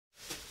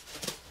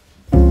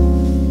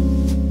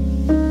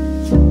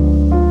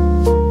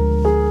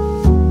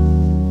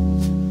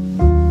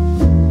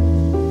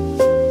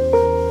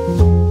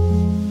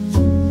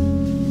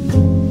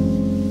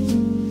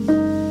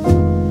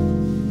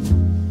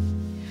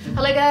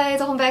Hello guys,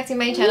 welcome back to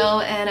my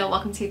channel and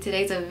welcome to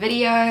today's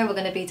video. We're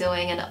going to be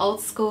doing an old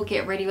school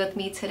get ready with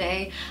me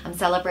today. I'm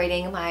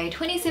celebrating my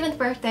 27th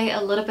birthday a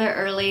little bit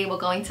early. We're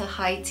going to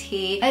high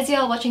tea. As you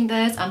are watching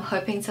this, I'm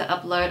hoping to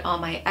upload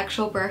on my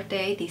actual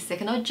birthday, the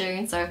 2nd of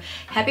June. So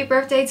happy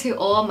birthday to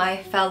all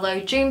my fellow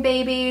June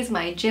babies,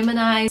 my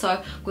Gemini.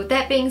 So with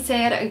that being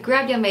said,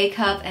 grab your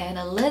makeup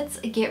and let's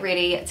get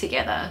ready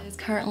together. It's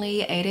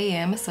currently 8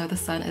 AM, so the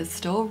sun is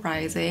still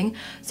rising.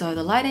 So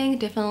the lighting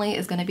definitely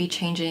is going to be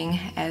changing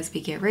as we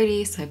get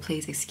ready, so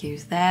please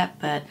excuse that,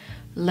 but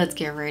let's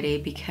get ready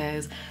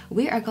because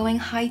we are going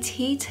high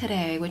tea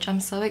today, which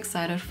I'm so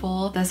excited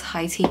for. This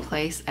high tea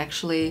place,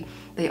 actually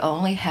they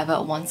only have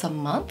it once a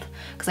month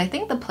because I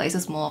think the place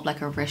is more of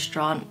like a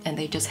restaurant and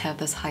they just have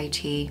this high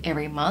tea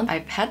every month.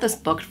 I've had this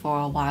booked for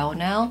a while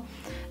now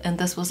and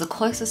this was the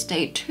closest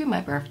date to my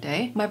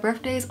birthday. My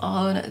birthday is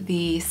on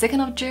the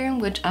 2nd of June,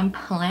 which I'm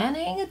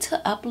planning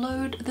to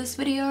upload this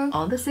video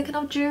on the 2nd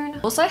of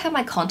June. Also, I have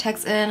my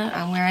contacts in.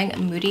 I'm wearing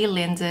Moody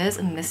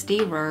Lenses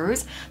Misty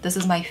Rose. This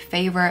is my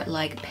favorite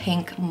like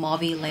pink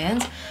mauve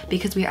lens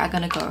because we are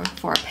gonna go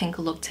for a pink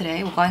look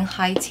today. We're going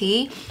high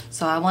tea,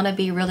 so I want to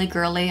be really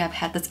girly. I've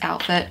had this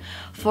outfit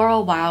for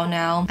a while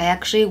now. I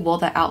actually wore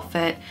the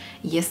outfit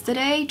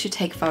yesterday to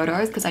take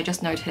photos because I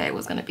just know today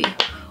was gonna be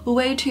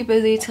way too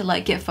busy to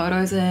like get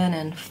photos in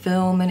and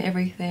film and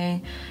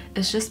everything.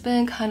 It's just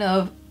been kind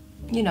of,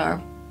 you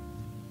know,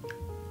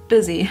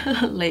 busy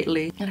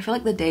lately, and I feel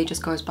like the day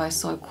just goes by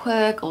so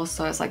quick.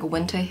 Also, it's like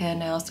winter here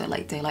now, so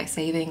like daylight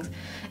savings,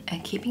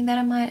 and keeping that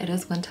in mind, it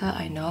is winter.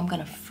 I know I'm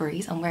gonna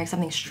freeze. I'm wearing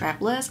something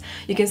strapless.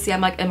 You can see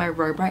I'm like in my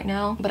robe right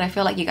now, but I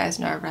feel like you guys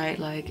know, right?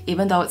 Like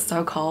even though it's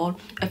so cold,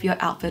 if your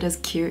outfit is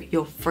cute,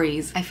 you'll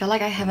freeze. I feel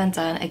like I haven't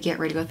done a get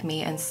ready with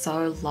me in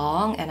so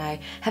long, and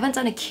I haven't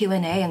done a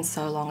Q&A in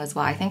so long as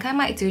well. I think I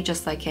might do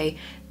just like a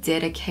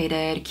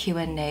dedicated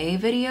Q&A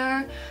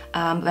video,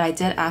 but I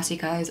did ask you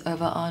guys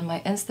over on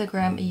my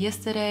Instagram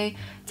yesterday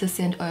to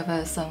send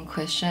over some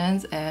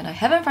questions, and I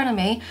have it in front of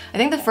me. I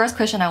think the first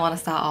question I want to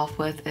start off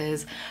with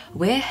is,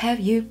 where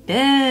have you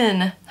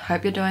been?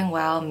 Hope you're doing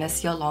well.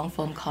 Miss your long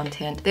form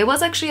content. There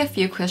was actually a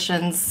few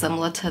questions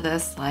similar to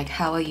this, like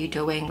how are you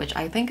doing, which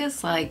I think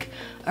is like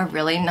a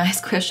really nice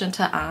question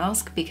to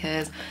ask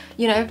because,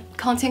 you know,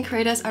 content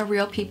creators are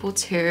real people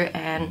too,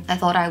 and I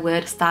thought I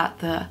would start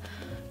the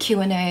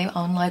Q&A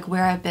on like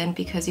where I've been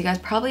because you guys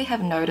probably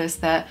have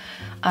noticed that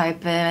I've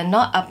been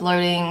not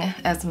uploading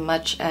as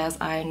much as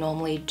I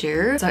normally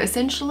do. So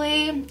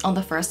essentially on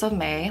the 1st of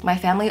May, my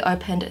family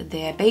opened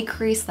their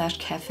bakery slash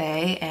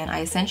cafe and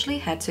I essentially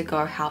had to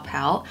go help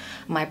out.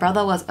 My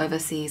brother was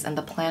overseas and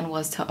the plan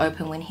was to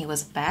open when he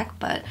was back,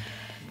 but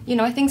you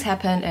know, things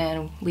happened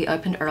and we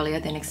opened earlier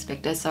than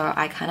expected, so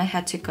I kind of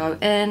had to go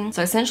in.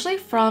 So essentially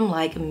from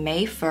like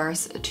May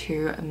 1st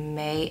to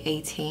May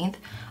 18th,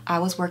 I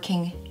was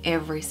working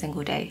every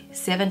single day,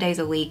 7 days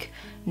a week,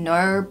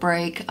 no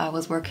break. I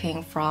was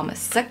working from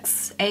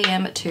 6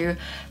 AM to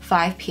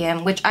 5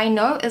 PM, which I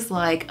know is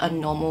like a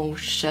normal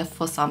shift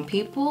for some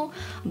people,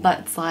 but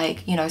it's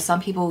like, you know,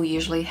 some people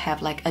usually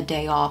have like a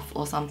day off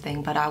or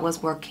something, but I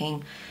was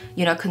working,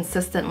 you know,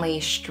 consistently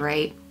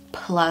straight.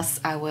 Plus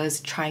I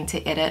was trying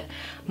to edit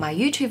my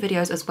YouTube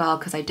videos as well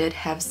because I did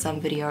have some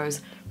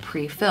videos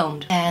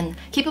pre-filmed. And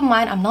keep in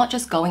mind, I'm not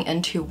just going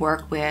into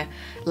work where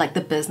like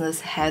the business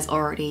has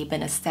already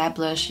been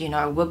established, you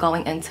know, we're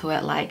going into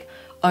it like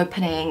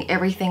opening,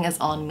 everything is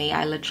on me.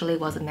 I literally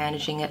wasn't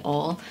managing it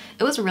all.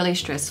 It was really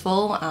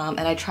stressful, and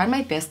I tried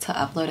my best to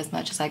upload as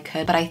much as I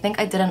could, but I think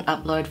I didn't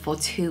upload for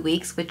 2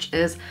 weeks, which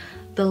is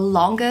the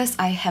longest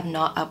I have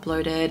not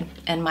uploaded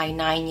in my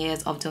 9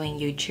 years of doing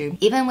YouTube.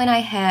 Even when I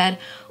had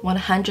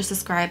 100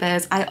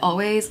 subscribers, I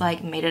always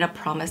like made it a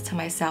promise to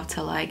myself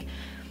to like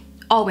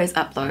always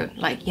upload.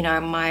 Like, you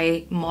know,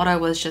 my motto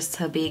was just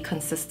to be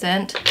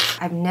consistent.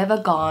 I've never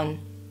gone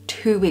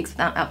 2 weeks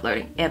without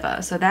uploading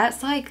ever. So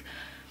that's like,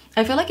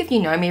 I feel like if you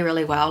know me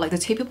really well, like the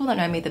two people that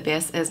know me the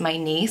best is my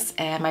niece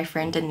and my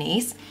friend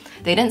Denise.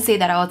 They didn't see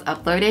that I was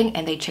uploading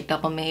and they checked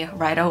up on me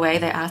right away.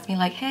 They asked me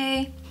like,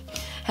 hey,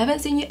 haven't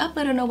seen you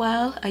upload in a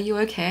while, are you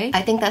okay?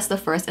 I think that's the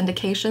first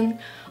indication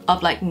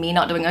of like me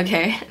not doing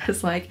okay.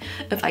 It's like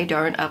if I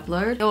don't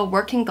upload. You're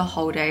working the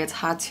whole day, it's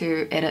hard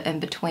to edit in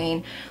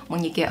between.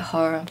 When you get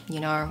home, you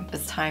know,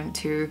 it's time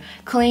to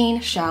clean,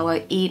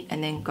 shower, eat,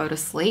 and then go to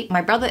sleep.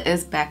 My brother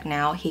is back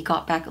now. He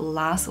got back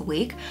last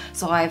week,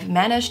 so I've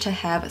managed to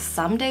have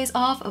some days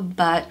off,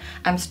 but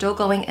I'm still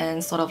going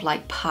in sort of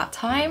like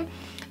part-time.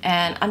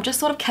 And I'm just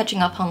sort of catching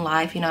up on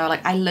life, you know,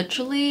 like I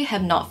literally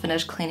have not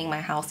finished cleaning my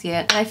house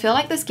yet. And I feel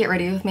like this get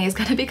ready with me is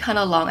gonna be kind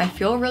of long. I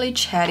feel really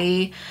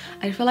chatty.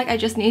 I feel like I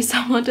just need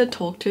someone to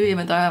talk to,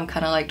 even though I'm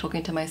kind of like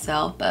talking to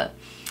myself, but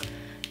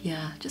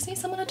yeah, just need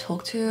someone to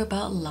talk to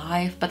about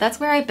life. But that's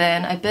where I've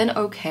been. I've been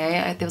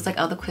okay. There was like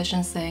other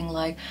questions saying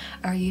like,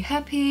 are you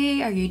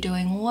happy? Are you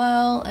doing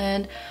well?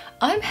 And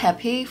I'm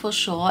happy for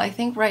sure. I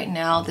think right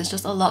now there's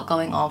just a lot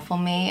going on for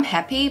me. I'm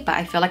happy, but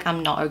I feel like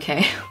I'm not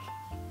okay.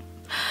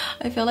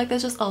 I feel like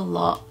there's just a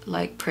lot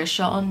like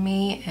pressure on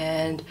me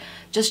and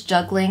just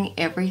juggling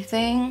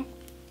everything.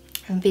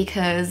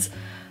 because,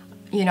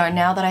 you know,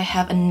 now that I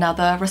have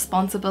another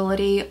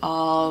responsibility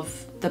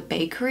of the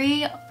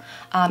bakery,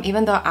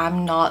 even though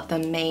I'm not the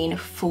main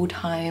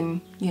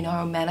full-time, you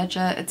know,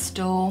 manager, it's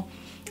still,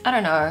 I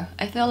don't know,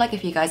 I feel like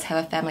if you guys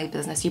have a family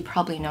business, you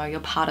probably know you're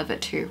part of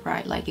it too,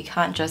 right? Like you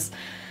can't just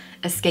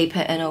escape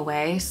it in a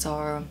way.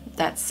 So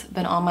that's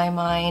been on my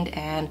mind.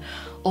 And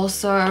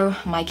also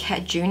my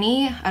cat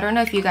Judy, I don't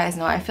know if you guys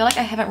know, I feel like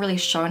I haven't really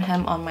shown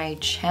him on my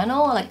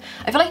channel. Like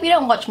I feel like if you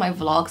don't watch my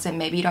vlogs and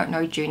maybe you don't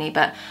know Judy,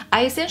 but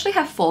I essentially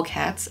have 4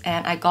 cats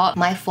and I got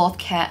my 4th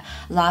cat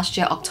last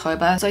year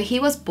October. So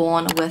he was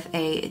born with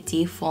a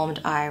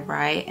deformed eye,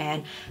 right?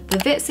 And the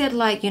vet said,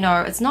 like, you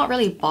know, it's not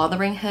really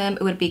bothering him,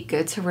 it would be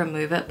good to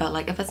remove it, but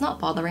like if it's not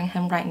bothering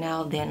him right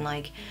now, then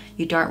like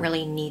you don't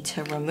really need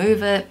to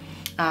remove it.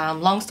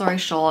 Long story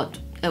short,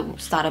 it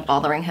started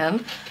bothering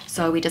him,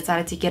 so we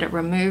decided to get it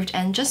removed,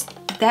 and just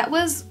that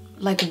was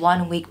like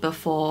 1 week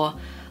before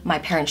my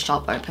parents'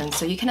 shop opened.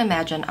 So you can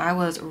imagine I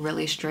was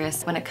really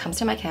stressed. When it comes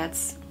to my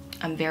cats,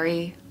 I'm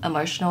very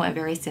emotional and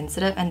very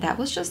sensitive, and that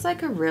was just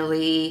like a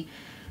really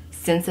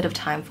sensitive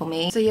time for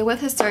me. So yeah,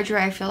 with his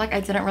surgery, I feel like I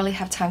didn't really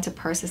have time to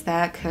process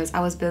that because I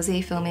was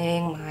busy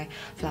filming my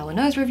flower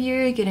nose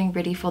review, getting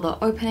ready for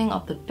the opening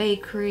of the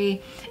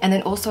bakery, and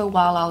then also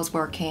while I was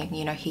working,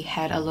 you know, he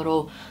had a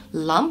little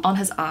lump on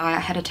his eye. I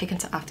had to take him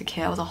to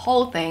aftercare. It was a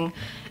whole thing.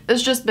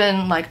 It's just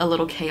been like a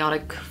little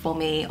chaotic for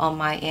me on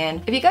my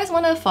end. If you guys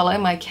want to follow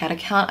my cat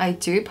account, I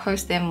do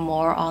post them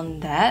more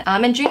on that.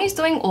 And Judy's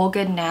doing all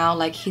good now.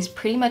 Like he's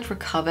pretty much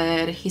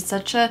recovered. He's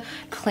such a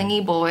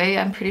clingy boy.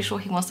 I'm pretty sure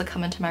he wants to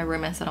come into my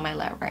room and sit on my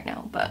lap right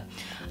now, but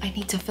I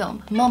need to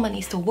film. Mama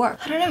needs to work.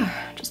 I don't know,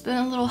 just been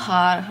a little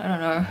hard. I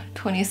don't know,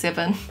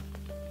 27.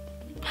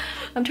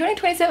 I'm turning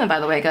 27 by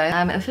the way, guys.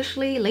 I'm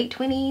officially late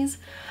 20s.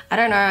 I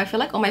don't know, I feel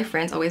like all my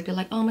friends always be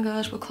like, oh my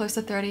gosh, we're close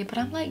to 30, but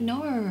I'm like,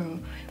 no,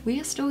 we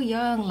are still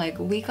young. Like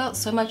we got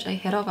so much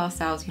ahead of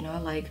ourselves, you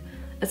know, like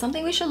it's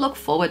something we should look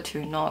forward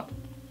to, not,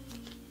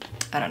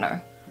 I don't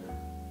know.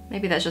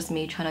 Maybe that's just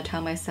me trying to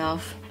tell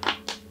myself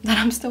that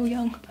I'm still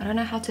young. I don't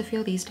know how to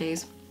feel these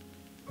days.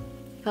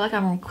 I feel like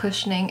I'm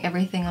questioning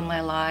everything in my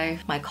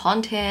life, my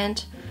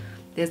content.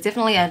 There's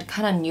definitely a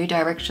kind of new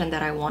direction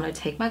that I want to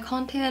take my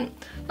content.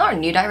 Not a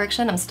new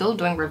direction, I'm still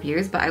doing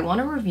reviews, but I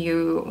want to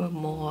review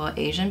more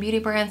Asian beauty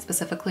brands,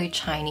 specifically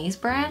Chinese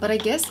brands. But I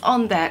guess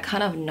on that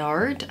kind of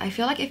note, I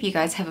feel like if you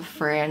guys have a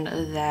friend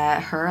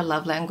that her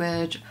love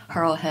language,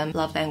 her or him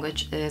love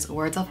language is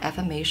words of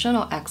affirmation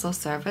or acts of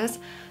service,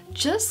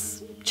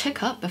 just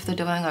check up if they're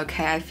doing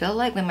okay. I feel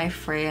like when my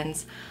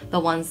friends, the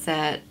ones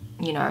that,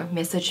 you know,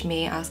 message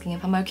me asking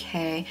if I'm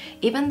okay,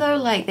 even though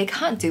like they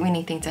can't do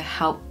anything to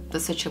help the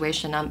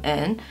situation I'm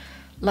in,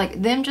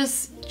 like them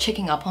just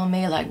checking up on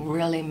me like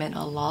really meant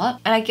a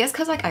lot. And I guess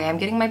because like I am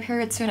getting my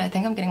period soon, I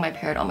think I'm getting my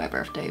period on my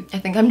birthday. I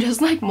think I'm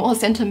just like more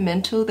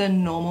sentimental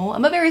than normal.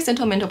 I'm a very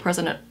sentimental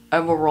person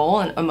overall,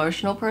 an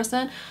emotional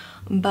person,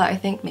 but I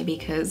think maybe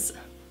because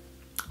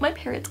my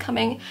period's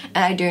coming,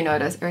 and I do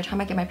notice every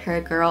time I get my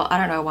period, girl, I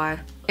don't know why,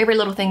 every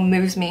little thing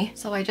moves me.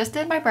 So I just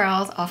did my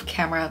brows off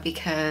camera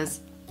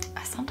because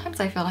sometimes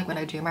I feel like when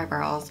I do my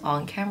brows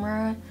on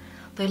camera,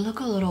 they look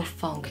a little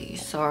funky.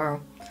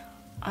 So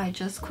I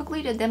just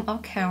quickly did them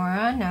off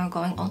camera. Now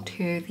going on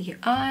to the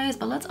eyes,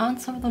 but let's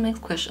answer the next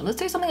question. Let's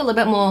do something a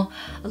little bit more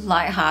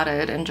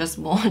lighthearted and just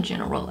more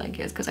general, I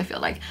guess, because I feel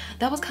like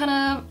that was kind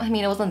of, I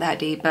mean, it wasn't that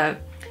deep,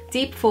 but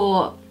deep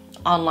for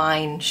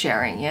online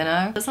sharing, you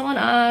know? Someone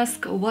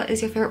asked, what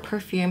is your favorite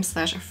perfume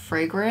slash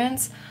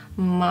fragrance?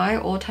 My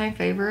all-time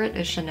favorite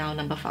is Chanel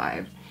No.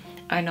 5.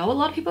 I know a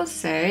lot of people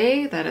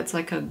say that it's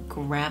like a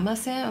grandma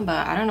scent,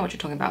 but I don't know what you're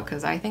talking about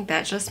because I think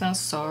that just smells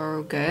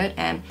so good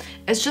and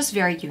it's just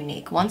very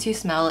unique. Once you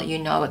smell it, you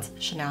know it's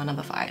Chanel No.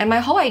 5. And my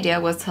whole idea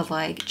was to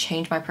like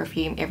change my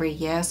perfume every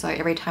year, so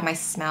every time I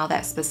smell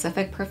that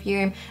specific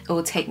perfume, it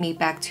will take me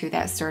back to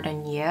that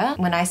certain year.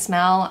 When I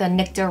smell the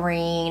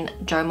Nectarine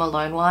Jo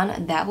Malone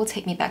one, that will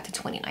take me back to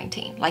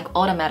 2019, like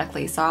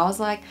automatically. So I was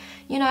like,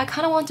 you know, I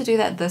kind of want to do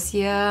that this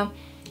year.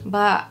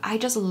 But I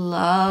just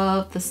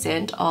love the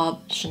scent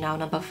of Chanel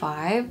No.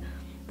 5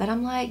 that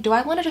I'm like, do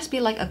I want to just be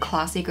like a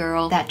classy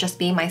girl, that just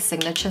be my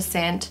signature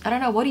scent? I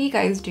don't know, what do you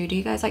guys do? Do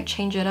you guys like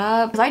change it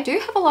up? Because I do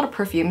have a lot of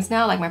perfumes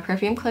now, like my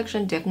perfume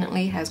collection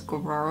definitely has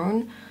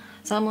grown.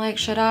 So I'm like,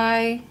 should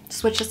I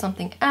switch to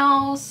something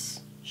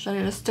else? Should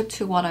I just stick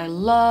to what I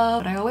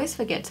love? But I always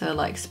forget to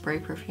like spray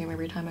perfume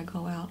every time I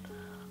go out.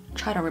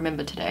 Try to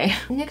remember today.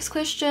 Next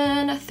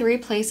question, 3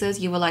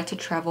 places you would like to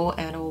travel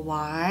and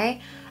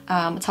why?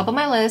 Top of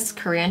my list,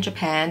 Korea and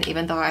Japan,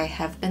 even though I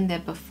have been there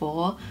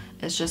before.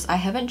 It's just I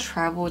haven't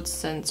traveled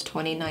since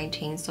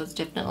 2019, so it's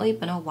definitely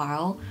been a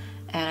while,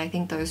 and I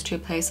think those 2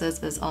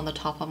 places is on the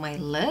top of my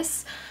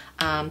list.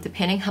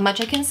 Depending how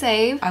much I can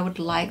save, I would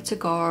like to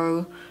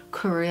go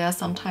Korea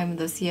sometime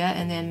this year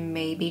and then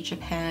maybe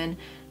Japan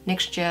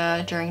next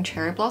year during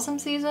cherry blossom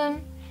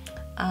season.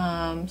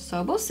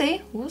 So we'll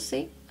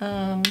see.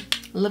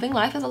 Living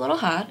life is a little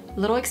hard, a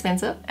little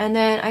expensive. And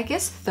then I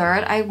guess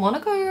 3rd, I want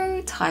to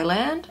go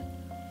Thailand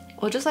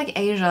or just like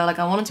Asia. Like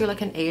I want to do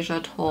like an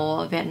Asia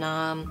tour,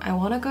 Vietnam. I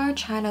want to go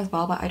China as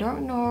well, but I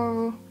don't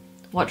know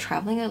what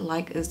traveling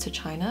is to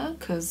China,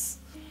 because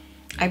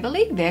I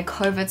believe their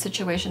COVID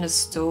situation is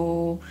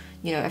still,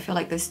 you know, I feel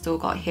like they still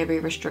got heavy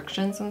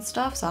restrictions and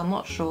stuff, so I'm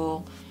not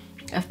sure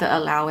if they're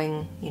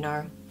allowing, you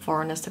know,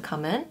 foreigners to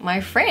come in.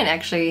 My friend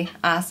actually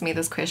asked me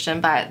this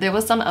question, but there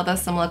were some other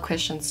similar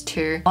questions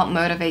too. What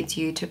motivates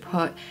you to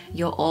put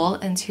your all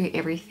into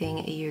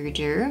everything you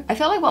do? I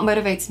feel like what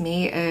motivates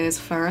me is,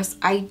 first,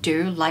 I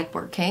do like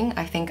working.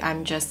 I think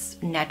I'm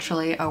just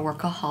naturally a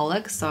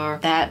workaholic, so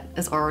that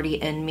is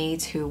already in me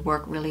to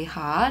work really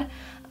hard.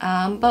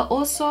 But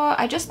also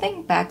I just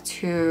think back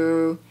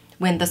to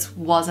when this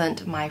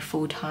wasn't my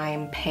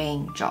full-time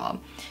paying job.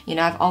 You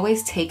know, I've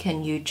always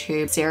taken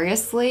YouTube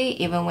seriously.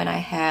 Even when I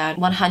had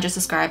 100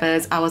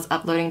 subscribers, I was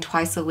uploading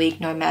twice a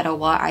week no matter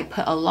what. I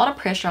put a lot of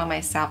pressure on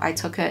myself. I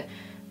took it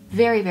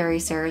very, very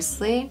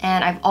seriously,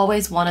 and I've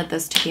always wanted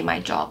this to be my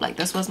job. Like,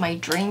 this was my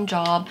dream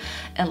job.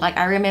 And like,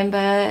 I remember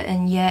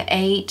in year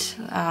 8,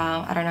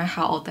 I don't know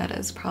how old that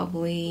is,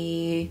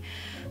 probably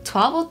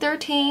 12 or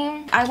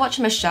 13. I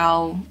watched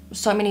Michelle,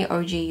 so many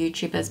OG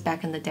YouTubers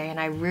back in the day, and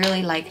I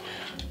really like,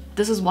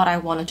 this is what I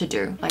wanted to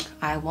do. Like,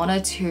 I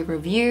wanted to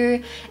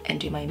review and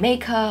do my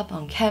makeup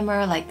on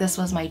camera. Like, this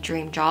was my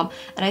dream job.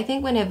 And I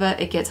think whenever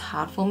it gets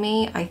hard for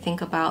me, I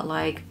think about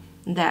like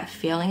that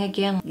feeling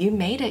again. You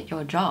made it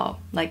your job.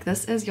 Like,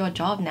 this is your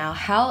job now.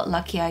 How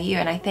lucky are you?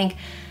 And I think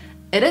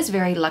it is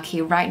very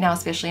lucky right now,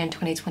 especially in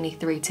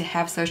 2023, to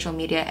have social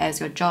media as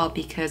your job,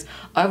 because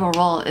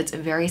overall it's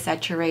very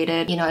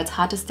saturated. You know, it's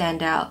hard to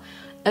stand out.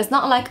 It's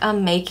not like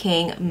I'm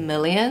making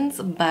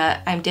millions, but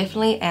I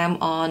definitely am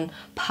on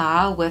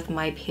par with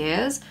my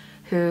peers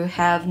who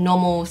have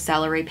normal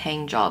salary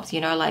paying jobs.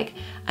 You know, like,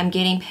 I'm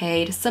getting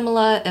paid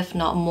similar, if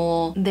not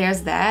more.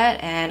 There's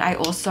that. And I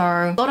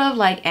also sort of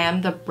like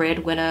am the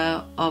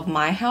breadwinner of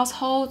my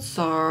household,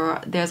 so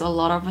there's a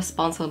lot of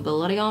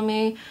responsibility on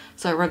me.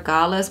 So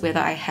regardless whether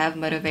I have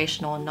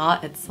motivation or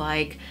not, it's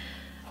like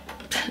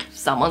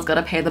someone's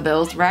gotta pay the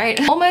bills, right?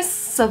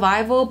 Almost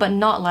survival, but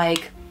not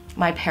like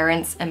my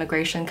parents'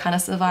 immigration kind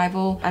of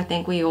survival. I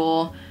think we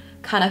all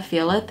kind of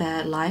feel it,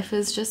 that life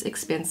is just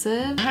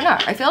expensive. I don't know,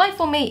 I feel like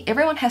for me,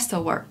 everyone has to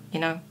work, you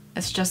know?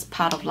 It's just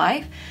part of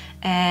life.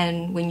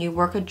 And when you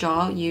work a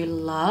job you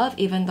love,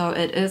 even though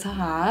it is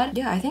hard,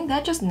 yeah, I think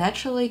that just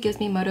naturally gives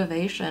me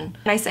motivation.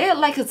 And I say it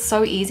like it's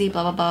so easy,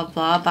 blah, blah, blah,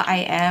 blah, but I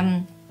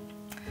am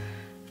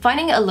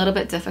finding it a little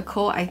bit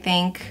difficult, I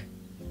think,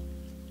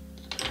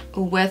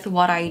 with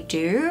what I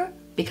do,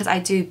 because I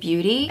do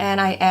beauty and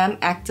I am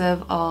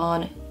active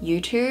on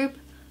YouTube,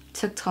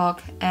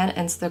 TikTok, and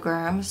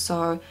Instagram.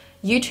 So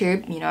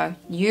YouTube, you know,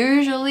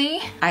 usually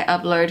I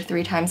upload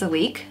 3 times a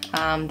week.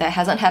 That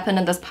hasn't happened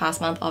in this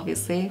past month,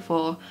 obviously,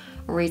 for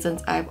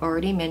reasons I've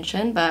already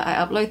mentioned, but I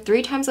upload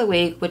 3 times a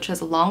week, which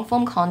is long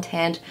form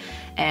content.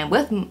 And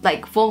with,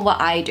 like, for what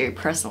I do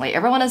personally,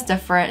 everyone is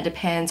different. It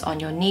depends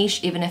on your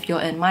niche. Even if you're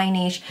in my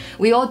niche,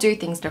 we all do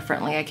things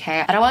differently,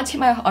 okay? I don't want to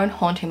toot my own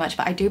horn too much,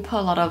 but I do put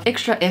a lot of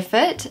extra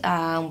effort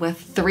with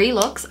 3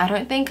 looks. I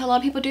don't think a lot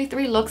of people do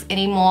 3 looks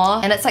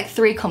anymore, and it's like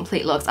 3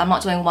 complete looks. I'm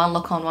not doing 1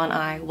 look on one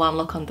eye, 1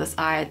 look on this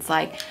eye. It's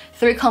like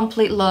 3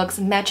 complete looks,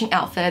 matching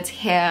outfits,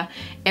 hair,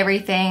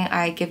 everything.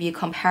 I give you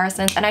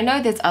comparisons, and I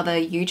know there's other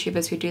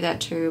YouTubers who do that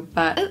too,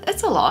 but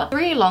it's a lot.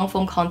 3 long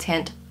form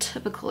content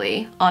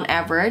typically on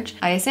average.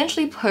 I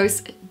essentially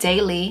post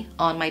daily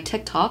on my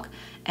TikTok,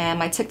 and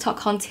my TikTok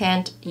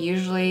content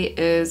usually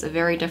is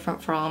very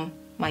different from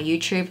my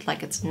YouTube,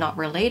 like it's not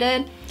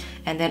related.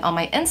 And then on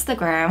my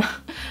Instagram,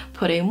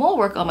 putting more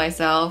work on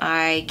myself,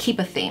 I keep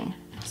a theme.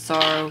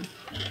 So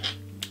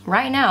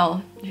right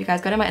now, if you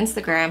guys go to my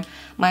Instagram,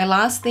 my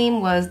last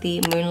theme was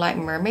the Moonlight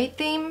Mermaid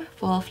theme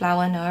for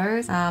Flower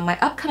Nose. My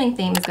upcoming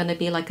theme is going to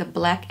be like a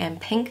black and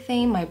pink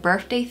theme, my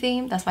birthday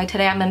theme. That's why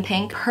today I'm in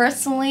pink.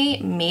 Personally,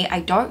 me,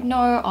 I don't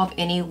know of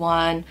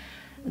anyone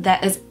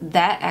that is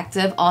that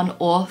active on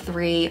all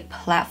 3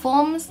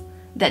 platforms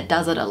that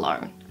does it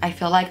alone. I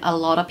feel like a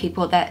lot of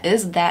people that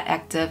is that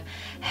active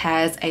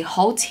has a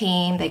whole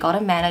team, they got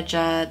a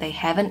manager, they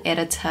have an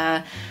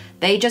editor,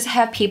 they just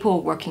have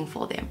people working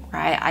for them,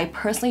 right? I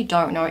personally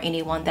don't know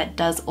anyone that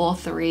does all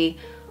 3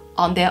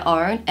 on their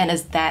own and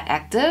is that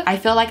active. I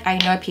feel like I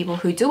know people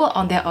who do it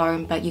on their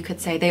own, but you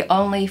could say they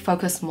only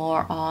focus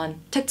more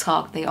on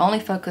TikTok, they only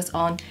focus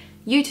on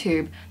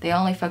YouTube, they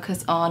only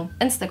focus on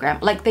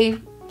Instagram. Like, they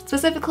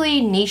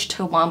specifically niche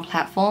to one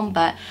platform,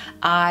 but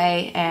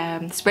I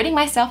am spreading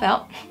myself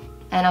out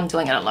and I'm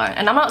doing it alone.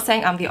 And I'm not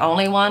saying I'm the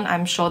only one.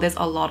 I'm sure there's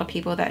a lot of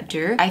people that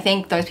do. I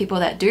think those people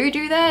that do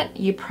that,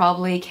 you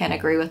probably can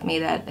agree with me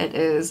that it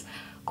is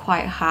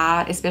quite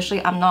hard,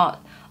 especially I'm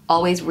not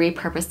always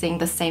repurposing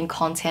the same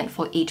content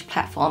for each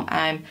platform.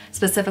 I'm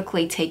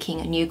specifically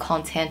taking new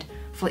content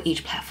for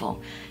each platform.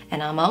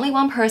 And I'm only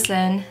one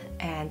person,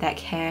 and that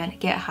can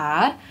get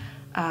hard.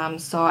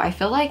 So I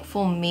feel like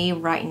for me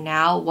right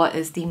now, what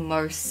is the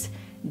most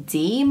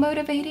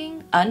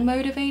unmotivating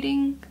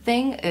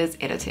thing is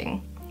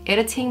editing.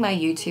 Editing my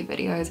YouTube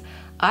videos.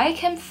 I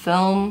can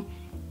film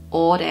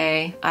all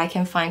day. I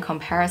can find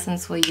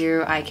comparisons for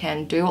you. I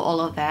can do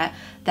all of that.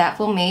 That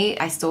for me,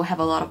 I still have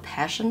a lot of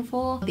passion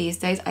for. These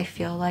days, I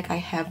feel like I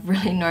have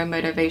really no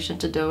motivation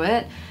to do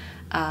it.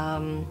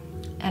 And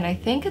I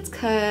think it's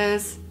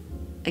because,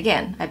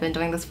 again, I've been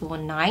doing this for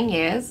 9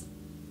 years.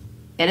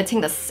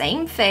 Editing the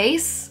same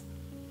face,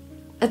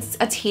 it's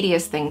a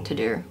tedious thing to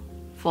do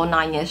for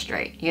 9 years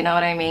straight, you know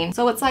what I mean?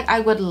 So it's like I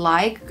would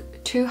like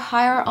to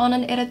hire on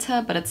an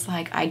editor, but it's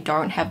like I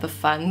don't have the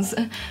funds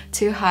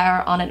to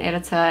hire on an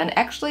editor. And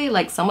actually,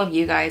 like, some of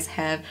you guys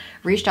have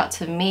reached out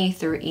to me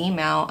through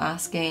email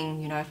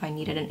asking, you know, if I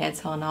needed an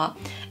editor or not.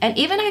 And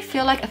even I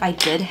feel like if I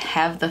did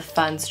have the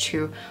funds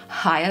to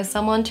hire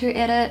someone to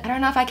edit, I don't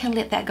know if I can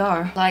let that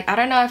go. Like, I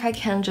don't know if I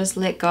can just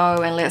let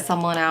go and let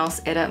someone else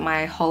edit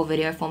my whole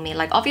video for me.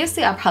 Like,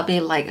 obviously I'll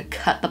probably like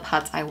cut the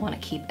parts I want to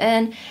keep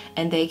in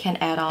and they can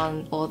add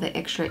on all the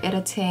extra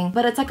editing,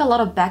 but it's like a lot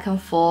of back and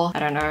forth. I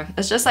don't know.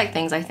 It's just like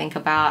things I think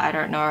about. I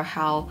don't know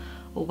how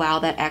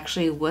well that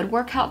actually would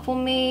work out for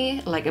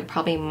me. Like, it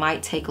probably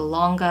might take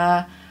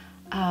longer.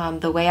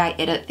 The way I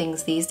edit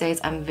things these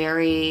days, I'm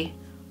very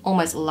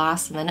almost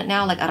last minute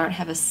now. Like, I don't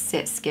have a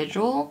set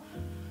schedule.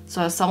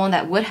 So someone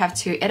that would have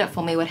to edit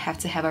for me would have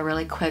to have a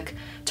really quick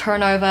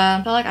turnover.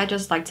 I feel like I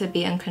just like to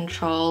be in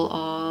control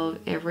of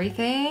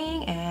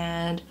everything,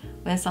 and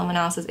when someone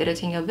else is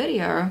editing your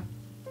video,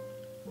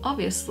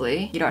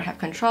 obviously you don't have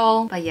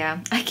control. But yeah,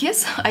 I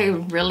guess I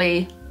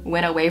really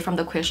went away from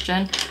the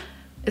question.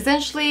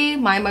 Essentially,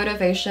 my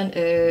motivation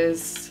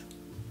is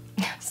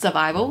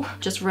survival.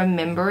 Just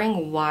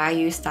remembering why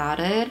you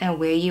started and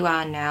where you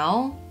are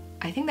now.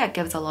 I think that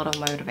gives a lot of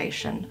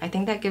motivation. I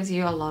think that gives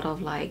you a lot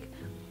of, like,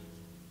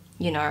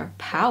 you know,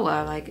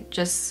 power. Like,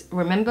 just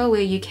remember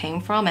where you came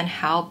from and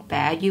how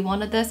bad you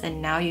wanted this,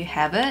 and now you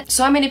have it.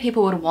 So many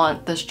people would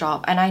want this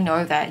job, and I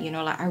know that, you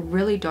know, like, I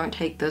really don't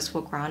take this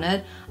for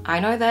granted. I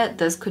know that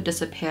this could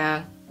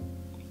disappear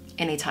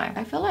anytime.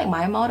 I feel like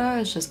my motto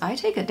is just, I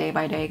take it day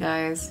by day,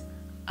 guys.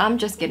 I'm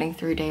just getting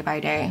through day by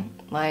day.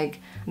 Like,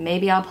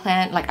 maybe I'll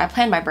plan, like, I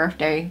planned my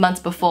birthday months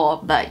before,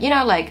 but you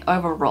know, like,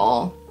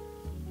 overall,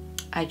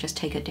 I just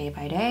take it day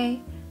by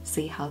day,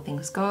 see how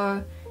things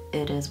go.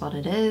 It is what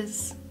it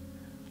is.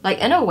 Like,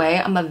 in a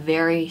way, I'm a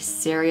very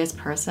serious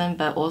person,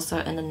 but also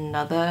in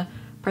another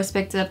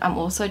perspective, I'm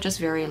also just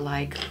very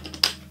like,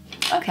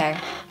 okay,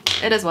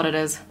 it is what it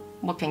is.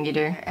 What can you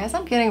do? As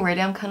I'm getting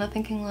ready, I'm kind of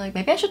thinking like,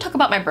 maybe I should talk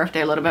about my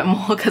birthday a little bit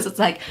more, because it's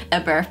like a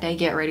birthday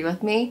get ready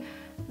with me.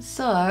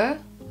 So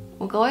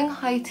we're going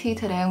high tea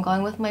today. I'm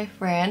going with my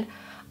friend.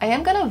 I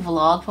am gonna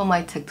vlog for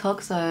my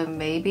TikTok, so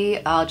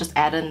maybe I'll just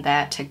add in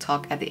that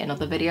TikTok at the end of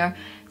the video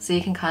so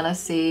you can kind of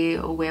see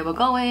where we're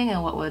going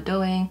and what we're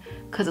doing,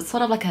 because it's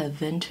sort of like a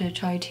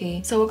vintage high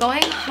tea. So we're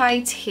going high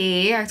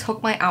tea. I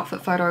took my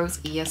outfit photos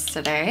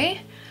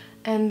yesterday.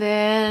 And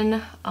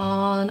then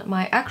on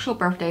my actual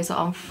birthday, so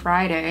on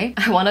Friday,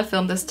 I want to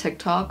film this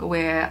TikTok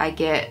where I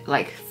get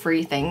like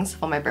free things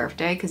for my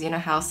birthday, because you know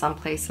how some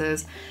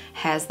places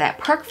has that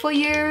perk for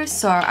you.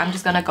 So I'm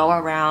just gonna go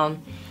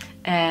around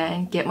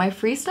and get my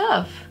free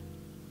stuff.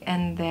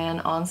 And then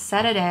on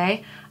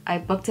Saturday, I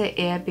booked an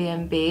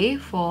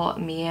Airbnb for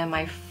me and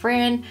my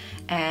friend,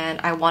 and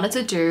I wanted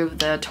to do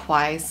the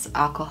twice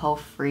alcohol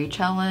free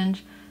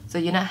challenge. So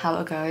you know how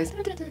it goes.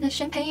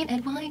 Champagne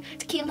and wine,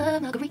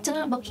 tequila, margarita,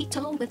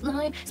 mojito with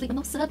lime, sweet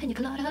mimosa, pina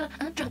colada,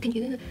 I'm drunk in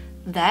you.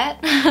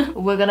 That,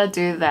 we're gonna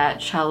do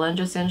that challenge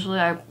essentially.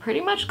 I pretty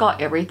much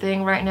got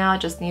everything right now. I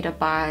just need to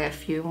buy a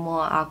few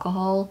more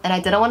alcohol. And I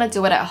didn't want to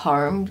do it at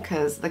home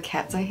because the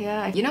cats are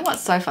here. You know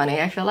what's so funny?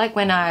 I feel like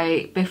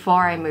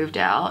before I moved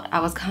out,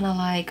 I was kind of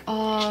like,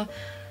 oh,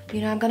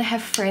 you know, I'm gonna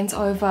have friends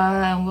over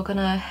and we're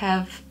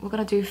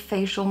gonna do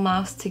facial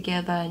masks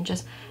together and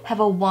just have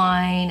a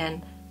wine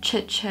and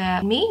chit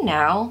chat. Me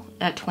now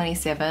at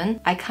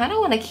 27, I kind of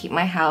want to keep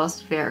my house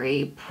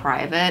very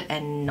private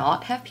and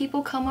not have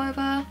people come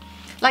over.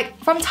 Like,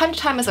 from time to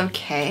time is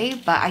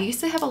okay, but I used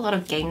to have a lot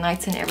of game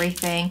nights and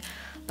everything.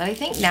 But I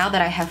think now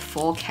that I have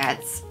 4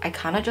 cats, I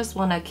kind of just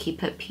want to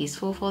keep it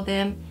peaceful for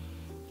them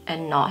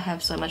and not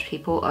have so much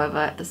people over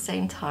at the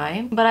same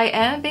time. But I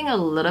am being a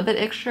little bit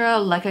extra.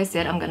 Like I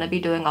said, I'm gonna be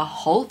doing a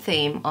whole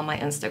theme on my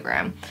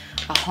Instagram.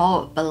 A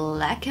whole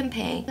black and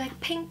pink. Black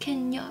pink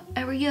in your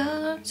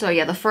area. So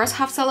yeah, the first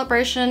half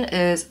celebration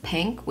is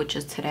pink, which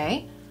is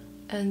today.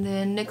 And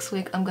then next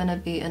week I'm gonna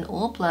be in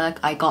all black.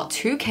 I got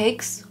 2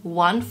 cakes,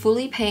 one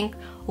fully pink,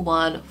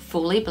 one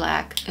fully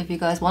black. If you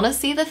guys wanna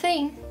see the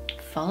theme,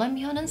 follow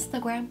me on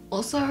Instagram.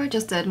 Also,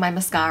 just did my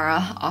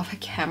mascara off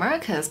camera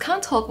because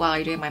can't talk while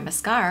I do my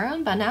mascara,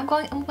 but now I'm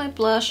going in with my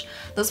blush.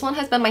 This one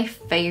has been my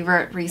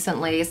favorite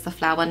recently. It's the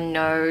Flower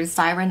Nose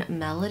Siren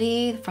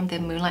Melody from the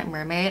Moonlight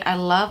Mermaid.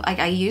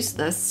 I use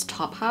this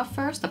top half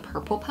first, the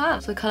purple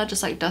part. So kind of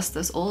just like dust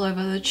this all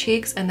over the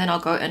cheeks, and then I'll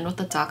go in with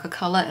the darker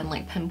color and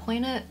like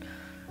pinpoint it.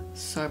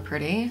 So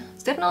pretty.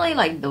 It's definitely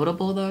like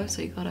buildable though,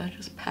 so you gotta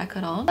just pack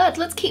it on. But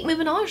let's keep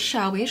moving on,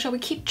 shall we? Shall we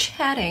keep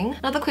chatting?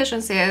 Another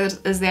question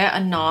says, is there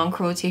a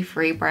non-cruelty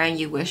free brand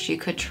you wish you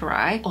could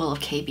try? All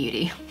of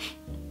K-Beauty.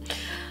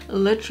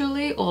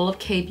 Literally all of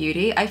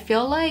K-Beauty. I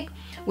feel like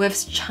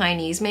with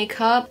Chinese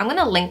makeup. I'm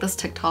gonna link this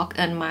TikTok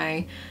in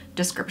my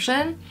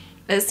description.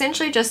 It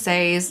essentially just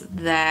says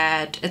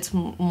that it's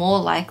more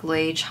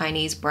likely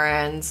Chinese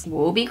brands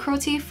will be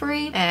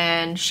cruelty-free,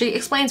 and she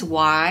explains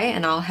why,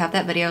 and I'll have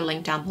that video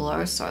linked down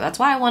below. So that's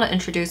why I want to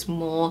introduce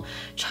more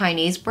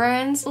Chinese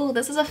brands. Oh,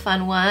 this is a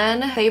fun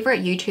one.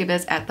 Favorite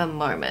YouTubers at the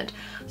moment.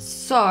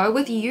 So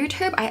with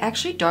YouTube, I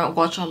actually don't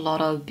watch a lot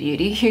of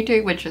beauty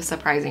YouTube, which is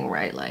surprising,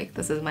 right? Like,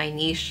 this is my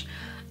niche.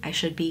 I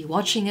should be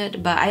watching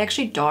it, but I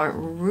actually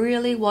don't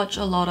really watch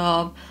a lot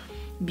of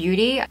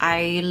beauty.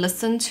 I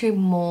listen to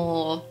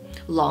more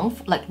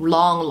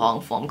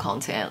long form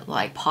content,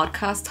 like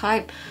podcast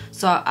type.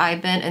 So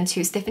I've been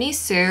into Stephanie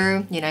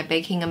Sue, you know,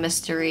 Baking a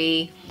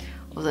Mystery.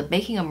 Was it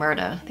Baking a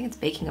Murder? I think it's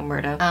Baking a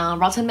Murder.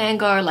 Rotten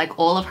Mango, like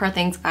all of her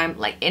things. I'm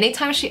like,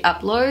 anytime she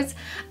uploads,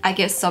 I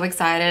get so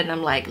excited and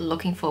I'm like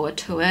looking forward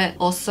to it.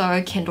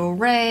 Also Kendall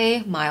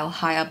Ray, Mile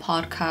Higher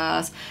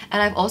podcast.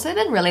 And I've also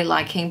been really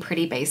liking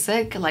Pretty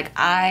Basic. Like,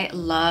 I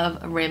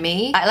love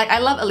Remy. I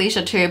love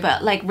Alicia too,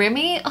 but like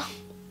Remy, oh,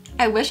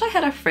 I wish I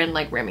had a friend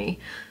like Remy.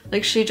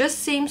 Like, she just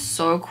seems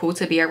so cool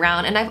to be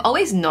around, and I've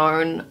always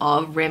known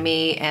of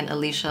Remy and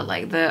Alicia,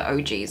 like the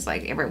OGs,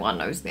 like everyone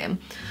knows them.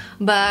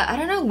 But I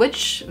don't know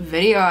which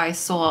video I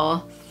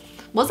saw.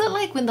 Was it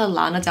like when the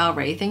Lana Del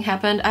Rey thing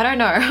happened? I don't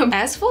know.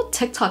 As for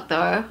TikTok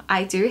though,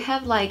 I do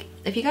have like,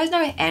 if you guys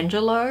know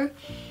Angelo,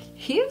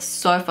 he is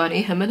so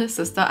funny, him and his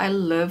sister. I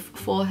live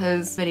for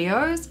his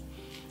videos,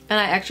 and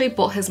I actually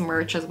bought his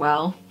merch as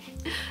well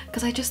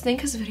because I just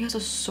think his videos are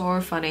so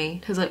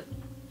funny. He's like,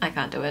 I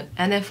can't do it.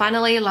 And then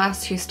finally,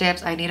 last two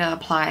steps, I need to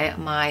apply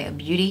my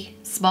beauty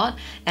spot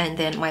and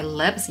then my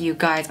lips. You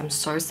guys, I'm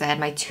so sad.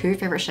 My two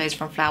favorite shades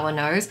from Flower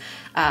Nose,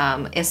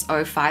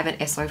 SO5 and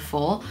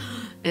SO4,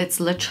 it's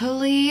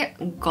literally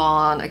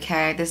gone,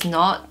 okay? There's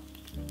not,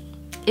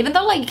 even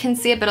though like you can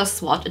see a bit of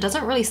swatch, it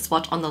doesn't really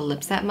swatch on the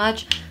lips that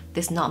much.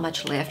 There's not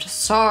much left.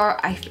 So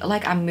I feel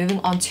like I'm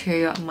moving on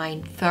to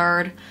my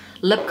third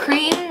lip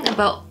cream,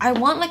 but I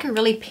want like a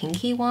really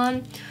pinky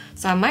one.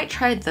 So I might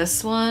try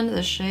this one,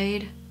 the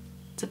shade.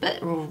 It's a bit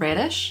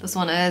reddish. This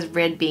one is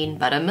Red Bean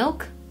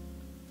Buttermilk.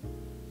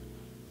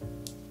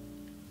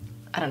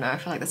 I don't know, I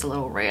feel like that's a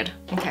little red.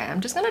 Okay,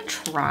 I'm just gonna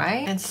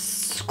try and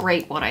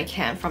scrape what I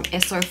can from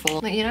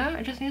SO4. But you know,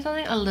 I just need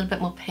something a little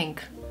bit more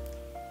pink.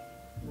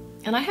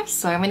 And I have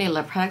so many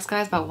lip products,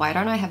 guys, but why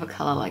don't I have a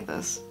color like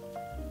this?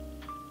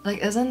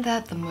 Like, isn't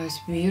that the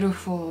most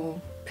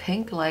beautiful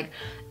pink? Like,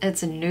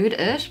 it's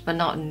nude-ish, but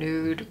not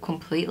nude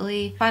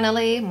completely.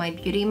 Finally, my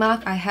beauty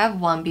mark. I have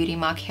one beauty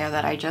mark here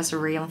that I just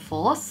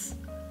reinforce.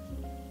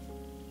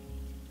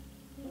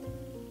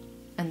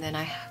 And then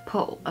I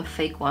put a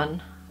fake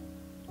one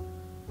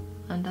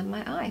under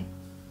my eye.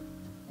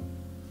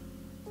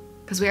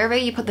 Because wherever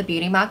you put the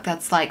beauty mark,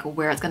 that's like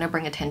where it's gonna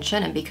bring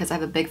attention. And because I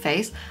have a big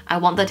face, I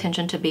want the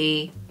attention to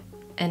be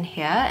in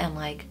here. And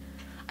like,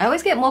 I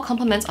always get more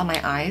compliments on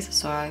my eyes,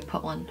 so I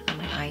put one on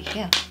my eye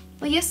here.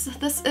 Well, yes,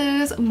 this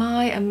is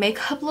my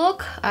makeup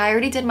look. I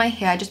already did my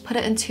hair. I just put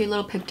it in two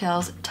little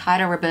pigtails, tied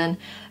a ribbon.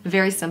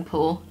 Very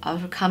simple. I'll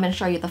come and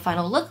show you the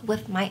final look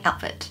with my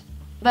outfit.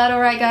 But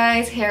alright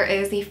guys, here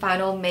is the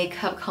final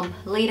makeup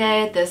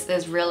completed. This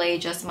is really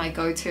just my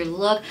go-to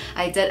look.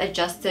 I did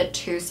adjust it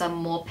to some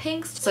more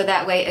pinks so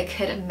that way it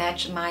could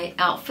match my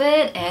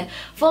outfit. And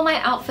for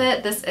my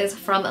outfit, this is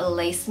from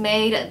Lace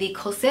Made. The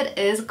corset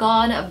is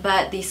gone,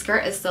 but the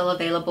skirt is still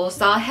available.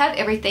 So I'll have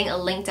everything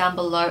linked down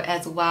below,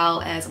 as well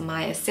as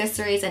my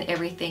accessories and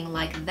everything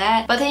like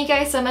that. But thank you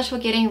guys so much for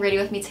getting ready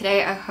with me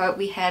today. I hope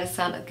we had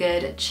some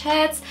good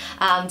chats.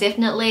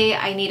 Definitely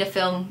I need to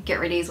film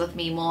get readies with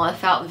me more. It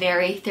felt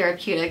very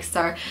therapeutic,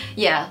 so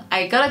yeah,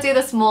 I gotta do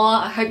this more.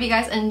 I hope you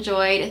guys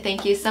enjoyed.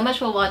 Thank you so much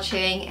for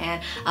watching,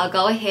 and I'll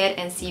go ahead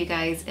and see you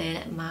guys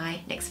in my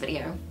next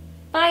video.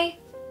 Bye!